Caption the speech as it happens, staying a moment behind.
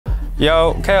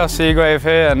Yo, Chaos Seagrave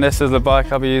here, and this is the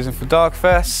bike I'll be using for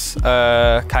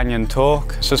Darkfest. Canyon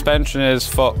Torque. Suspension is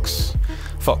Fox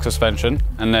suspension,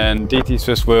 and then DT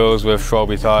Swiss wheels with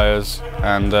Schwalbe tyres,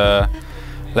 and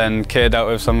then kitted out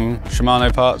with some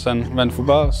Shimano parts and Renthal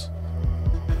bars.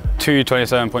 Two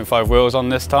 27.5 wheels on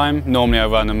this time. Normally I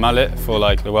run a mallet for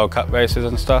like the World Cup races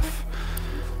and stuff.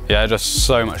 Yeah, just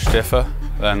so much stiffer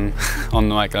than on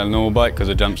like a normal bike because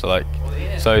the jumps are like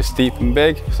so steep and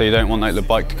big, so you don't want like the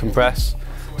bike to compress.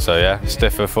 So yeah,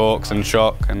 stiffer forks and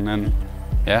shock, and then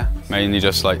yeah, mainly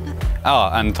just like,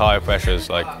 and tyre pressure's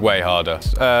like way harder.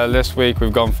 This week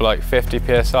we've gone for like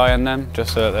 50 psi in them,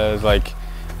 just so that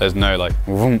there's no like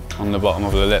vroom on the bottom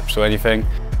of the lips or anything.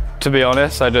 To be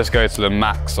honest, I just go to the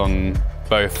max on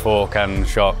both fork and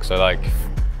shock, so like,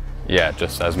 yeah,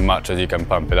 just as much as you can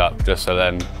pump it up, just so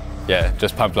then, yeah,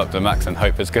 just pump it up to the max and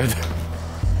hope it's good.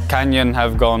 Canyon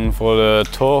have gone for the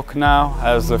Torque now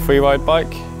as the freeride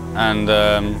bike, and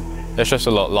it's just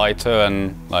a lot lighter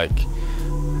and like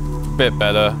a bit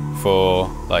better for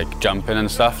like jumping and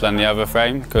stuff than the other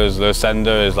frame, because the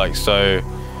sender is like so,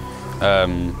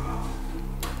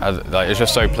 it's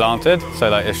just so planted, so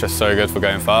like it's just so good for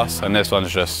going fast, and this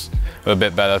one's just a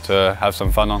bit better to have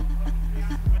some fun on.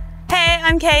 Hey,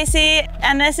 I'm Casey,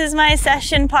 and this is my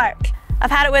Session Park. I've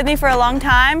had it with me for a long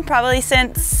time, probably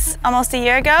since almost a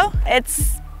year ago.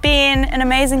 It's been an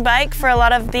amazing bike for a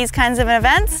lot of these kinds of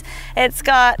events. It's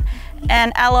got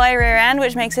an alloy rear end,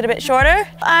 which makes it a bit shorter.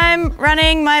 I'm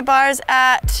running my bars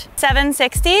at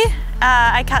 760.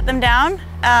 I cut them down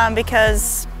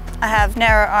because I have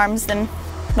narrower arms than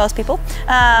most people.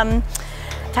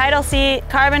 Tidal seat,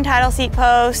 carbon tidal seat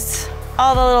posts,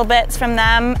 all the little bits from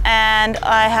them, and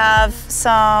I have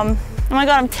some, oh my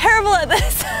god, I'm terrible at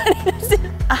this.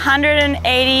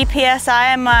 180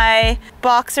 psi in my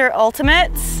Boxer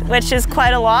Ultimates, which is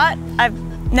quite a lot. I've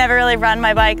never really run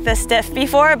my bike this stiff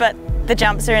before, but the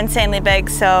jumps are insanely big,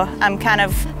 so I'm kind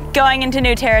of going into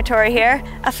new territory here.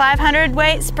 A 500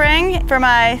 weight spring for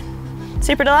my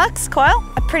Super Deluxe coil.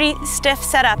 A pretty stiff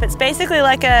setup. It's basically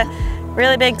like a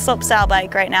really big slopestyle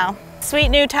bike right now. Sweet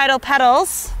new Tidal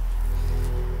pedals.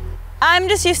 I'm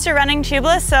just used to running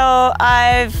tubeless, so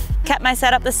I've kept my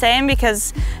setup the same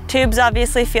because tubes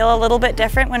obviously feel a little bit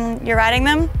different when you're riding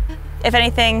them. If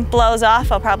anything blows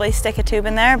off, I'll probably stick a tube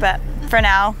in there, but for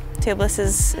now, tubeless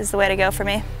is the way to go for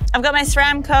me. I've got my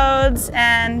SRAM codes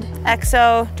and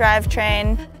EXO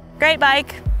drivetrain. Great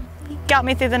bike. Got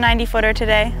me through the 90-footer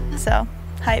today, so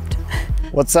hyped.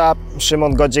 What's up?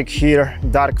 Szymon Godzik here,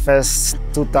 Darkfest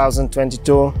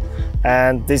 2022,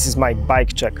 and this is my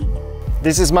bike check.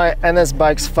 This is my NS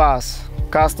Bikes FAS.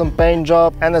 Custom paint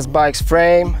job, NS Bikes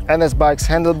frame, NS Bikes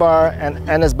handlebar, and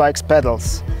NS Bikes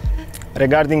pedals.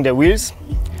 Regarding the wheels,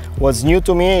 what's new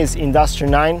to me is Industry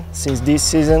 9 since this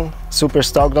season. Super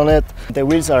stoked on it. The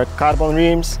wheels are carbon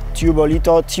rims,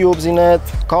 Tubolito tubes in it,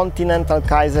 Continental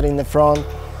Kaiser in the front,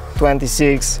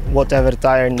 26, whatever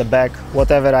tire in the back,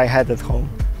 whatever I had at home.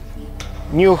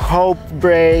 New Hope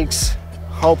brakes,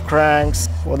 Hope cranks.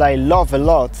 What I love a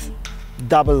lot,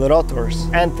 double rotors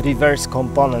and reverse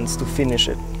components to finish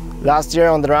it. Last year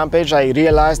on the Rampage I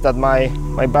realized that my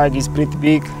bike is pretty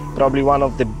big, probably one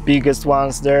of the biggest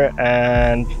ones there,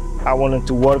 and I wanted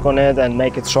to work on it and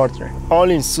make it shorter.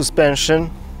 All-in suspension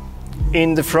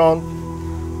in the front,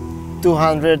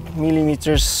 200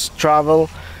 millimeters travel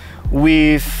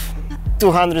with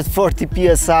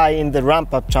 240 psi in the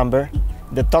ramp-up chamber,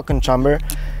 the token chamber,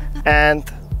 and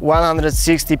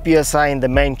 160 psi in the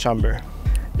main chamber.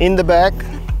 In the back,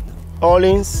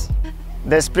 all-ins,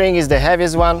 the spring is the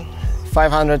heaviest one,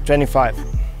 525.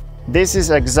 This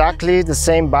is exactly the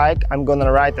same bike I'm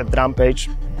gonna ride at Rampage.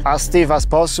 As stiff as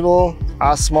possible,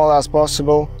 as small as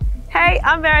possible. Hey,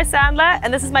 I'm Vera Sandler,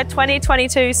 and this is my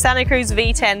 2022 Santa Cruz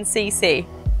V10 CC.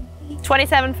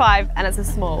 27.5, and it's a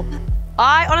small.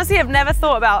 I honestly have never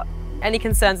thought about any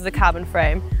concerns with the carbon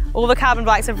frame. All the carbon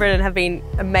bikes I've ridden have been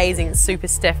amazing. It's super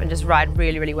stiff and just ride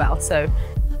really, really well. So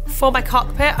for my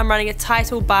cockpit, I'm running a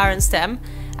Title bar and stem,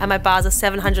 and my bars are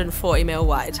 740mm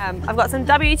wide. I've got some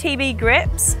WTB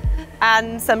grips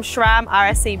and some SRAM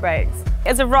RSC brakes.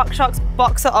 It's a RockShox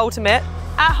Boxer Ultimate.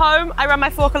 At home, I run my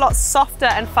fork a lot softer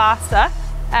and faster,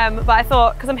 but I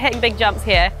thought, because I'm hitting big jumps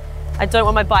here, I don't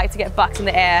want my bike to get bucked in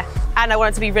the air, and I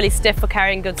want it to be really stiff for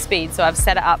carrying good speed, so I've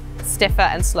set it up stiffer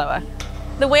and slower.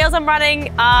 The wheels I'm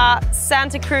running are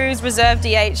Santa Cruz Reserve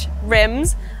DH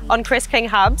rims on Chris King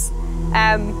hubs,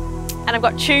 and I've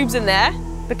got tubes in there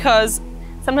because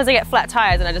sometimes I get flat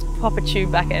tires and I just pop a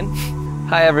tube back in.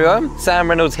 Hi everyone, Sam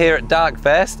Reynolds here at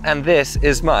Darkfest, and this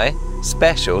is my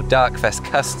special Darkfest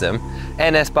custom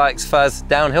NS Bikes Fuzz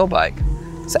downhill bike.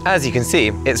 So as you can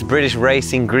see, it's British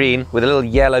racing green with a little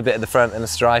yellow bit at the front and a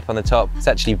stripe on the top. It's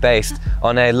actually based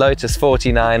on a Lotus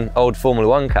 49 old Formula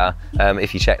 1 car.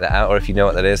 If you check that out, or if you know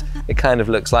what that is, it kind of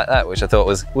looks like that, which I thought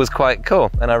was quite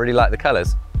cool, and I really like the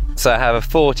colours. So I have a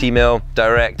 40mm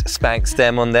direct spank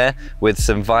stem on there with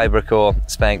some Vibracore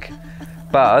spank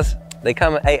bars. They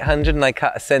come at 800 and I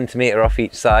cut 1 centimetre off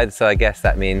each side, so I guess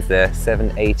that means they're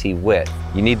 780 width.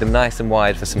 You need them nice and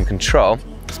wide for some control,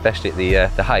 especially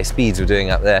at the high speeds we're doing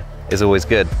up there is always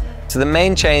good. So the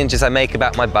main changes I make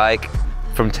about my bike,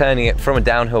 from turning it from a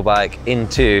downhill bike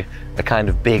into a kind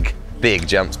of big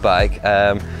jumps bike.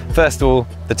 First of all,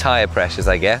 the tyre pressures,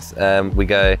 I guess. We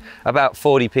go about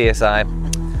 40 PSI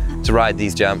to ride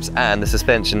these jumps, and the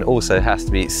suspension also has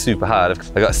to be super hard.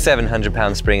 I've got a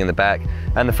 700-pound spring in the back,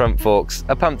 and the front forks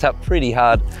are pumped up pretty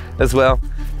hard as well.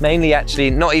 Mainly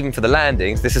actually, not even for the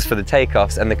landings, this is for the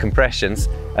takeoffs and the compressions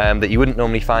that you wouldn't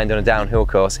normally find on a downhill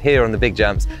course. Here on the big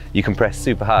jumps, you compress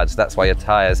super hard, so that's why your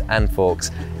tyres and forks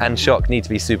and shock need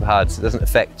to be super hard, so it doesn't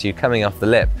affect you coming off the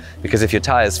lip, because if your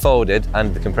tyres folded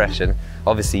under the compression,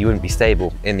 obviously you wouldn't be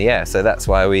stable in the air, so that's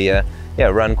why we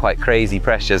run quite crazy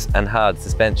pressures and hard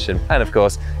suspension. And of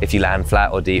course, if you land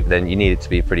flat or deep, then you need it to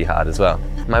be pretty hard as well.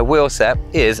 My wheel set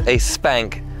is a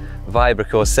Spank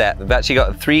Vibracore set. We've actually got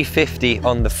a 350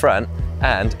 on the front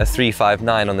and a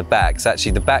 359 on the back. So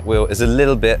actually the back wheel is a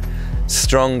little bit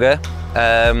stronger,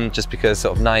 just because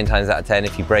sort of 9 times out of 10,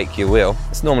 if you break your wheel,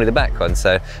 it's normally the back one,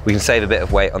 so we can save a bit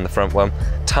of weight on the front one.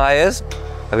 Tyres,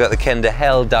 I've got the Kenda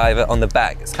Hell Diver on the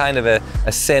back. It's kind of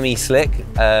a semi-slick,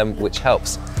 which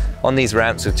helps on these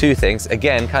ramps with 2 things.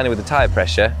 Again, kind of with the tyre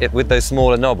pressure, with those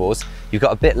smaller knobbles, you've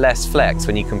got a bit less flex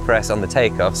when you compress on the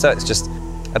takeoff, so it's just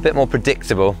a bit more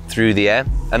predictable through the air.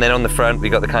 And then on the front, we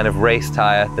got the kind of race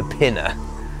tyre, the Pinner,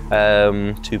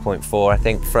 2.4, I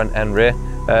think, front and rear,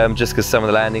 just because some of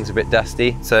the landings are a bit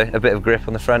dusty, so a bit of grip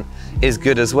on the front is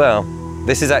good as well.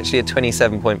 This is actually a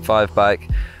 27.5 bike.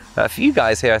 A few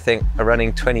guys here, I think, are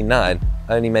running 29,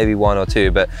 only maybe 1 or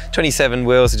 2, but 27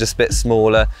 wheels are just a bit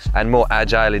smaller and more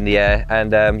agile in the air,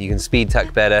 and you can speed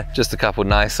tuck better. Just a couple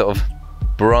nice sort of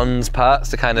bronze parts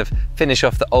to kind of finish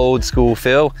off the old school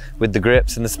feel with the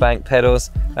grips and the spank pedals.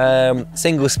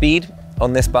 Single speed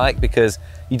on this bike because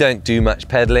you don't do much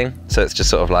pedaling, so it's just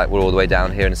sort of like we're all the way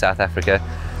down here in South Africa,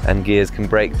 and gears can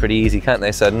brake pretty easy, can't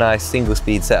they? So a nice single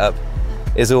speed setup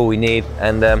is all we need,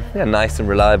 and yeah, nice and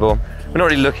reliable. We're not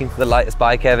really looking for the lightest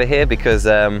bike ever here because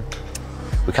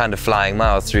we're kind of flying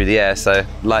miles through the air, so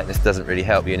lightness doesn't really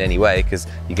help you in any way because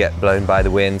you get blown by the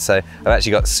wind. So I've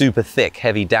actually got super thick,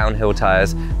 heavy downhill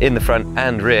tyres in the front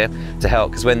and rear to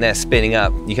help, because when they're spinning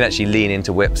up, you can actually lean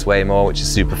into whips way more, which is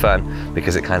super fun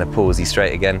because it kind of pulls you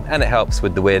straight again, and it helps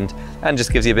with the wind and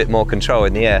just gives you a bit more control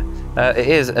in the air. It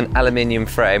is an aluminium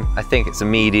frame. I think it's a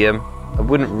medium. I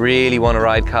wouldn't really want to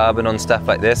ride carbon on stuff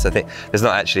like this. I think there's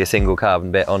not actually a single carbon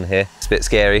bit on here. It's a bit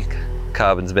scary.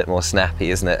 Carbon's a bit more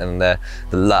snappy, isn't it? And the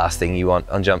last thing you want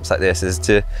on jumps like this is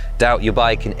to doubt your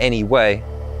bike in any way,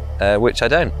 which I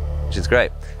don't, which is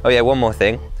great. Oh yeah, one more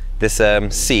thing. This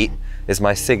seat is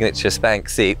my signature Spank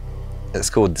seat. It's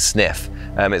called the Sniff.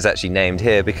 It's actually named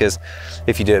here because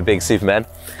if you do a big Superman,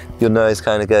 your nose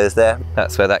kind of goes there.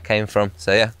 That's where that came from.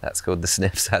 So yeah, that's called the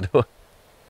Sniff saddle.